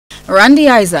Randy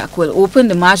Isaac will open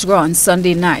Dimanche Gras on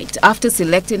Sunday night after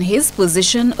selecting his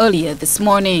position earlier this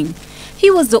morning.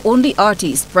 He was the only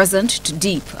artist present to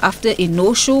Deep after a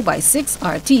no-show by 6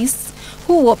 artists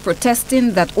who were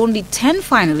protesting that only 10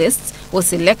 finalists were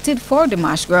selected for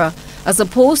Dimanche Gras, as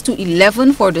opposed to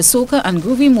 11 for the Soca and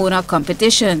Groovy Monarch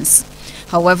competitions.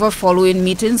 However, following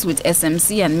meetings with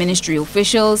SMC and ministry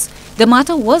officials, the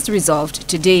matter was resolved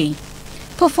today.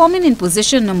 Performing in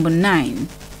position number 9,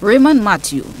 Raymond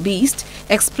Matthew, Beast,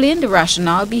 explained the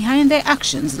rationale behind their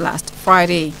actions last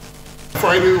Friday.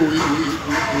 Friday we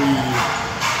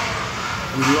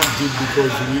locked it because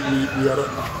we had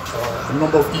a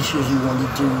number of issues we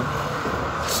wanted to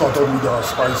sort out with our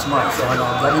Spice Max, and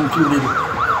that included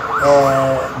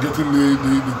getting the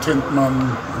 10th man,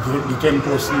 the 10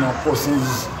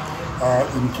 persons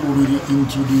included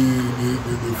into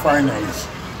the finals.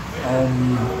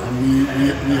 And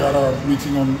we had a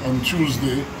meeting on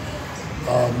Tuesday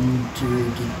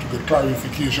to get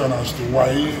clarification as to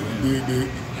why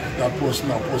that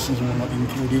person or persons were not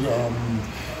included.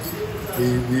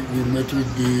 We met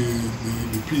with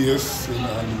the PS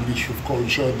and the Ministry of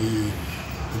Culture, the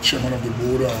chairman of the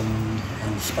board,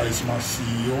 and Spice Mass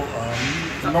CEO,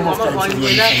 a number of times we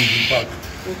went back.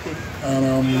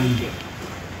 And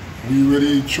we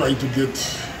really tried to get,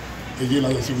 again,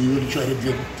 as I said, we really tried to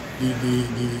get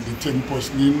the 10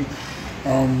 person in.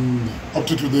 Up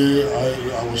to today,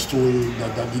 I was told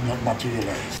that did not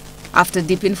materialize. After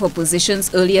dipping for positions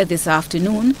earlier this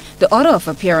afternoon, the order of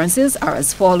appearances are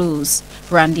as follows: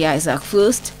 Randy Isaac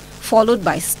first, followed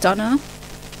by Stunner,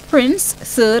 Prince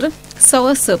third,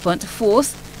 Sour Serpent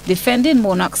fourth, Defending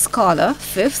Monarch Scholar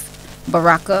fifth,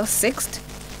 Baraka sixth,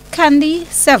 Candy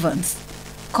seventh,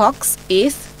 Cox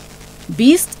eighth,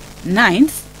 Beast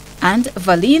ninth, and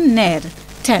Valine Ned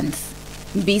 10th.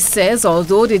 Beast says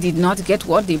although they did not get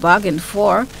what they bargained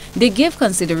for, they gave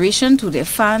consideration to their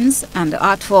fans and the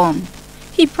art form.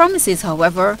 He promises,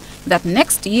 however, that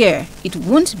next year it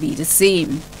won't be the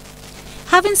same.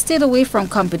 Having stayed away from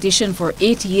competition for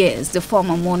 8 years, the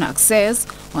former monarch says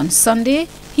on Sunday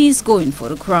he is going for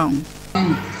the crown.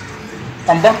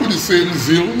 I'm back with the same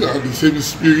zeal, the same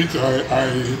spirit.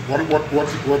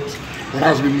 What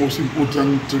has been most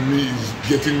important to me is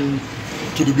getting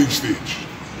to the big stage.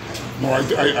 No, I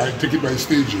take it by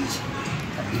stages.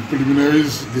 The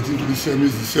preliminaries, getting to the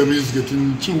semis,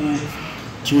 getting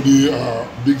to the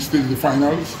big stage, the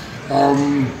finals.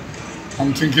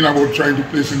 I'm thinking about trying to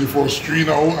place in the first 3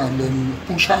 now and then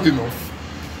push hard enough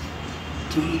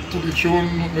to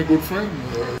dethrone my good friend.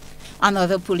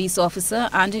 Another police officer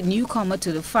and newcomer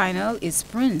to the final is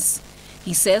Prince.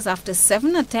 He says after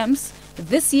 7 attempts,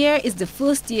 this year is the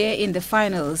first year in the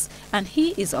finals and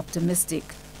he is optimistic.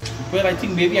 Well, I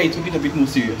think maybe I took it a bit more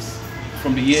serious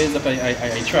from the years that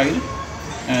I tried,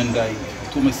 and I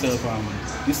told myself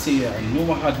this year I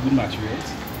know I had good materials,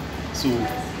 so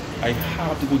I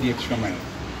have to go the extra mile.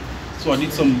 So I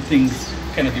did some things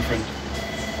kind of different.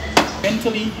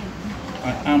 Mentally,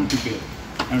 I am prepared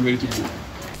and ready to go.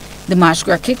 Dimanche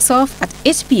Gras kicks off at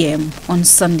 8 p.m. on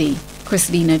Sunday.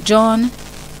 Christina John,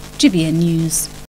 GBN News.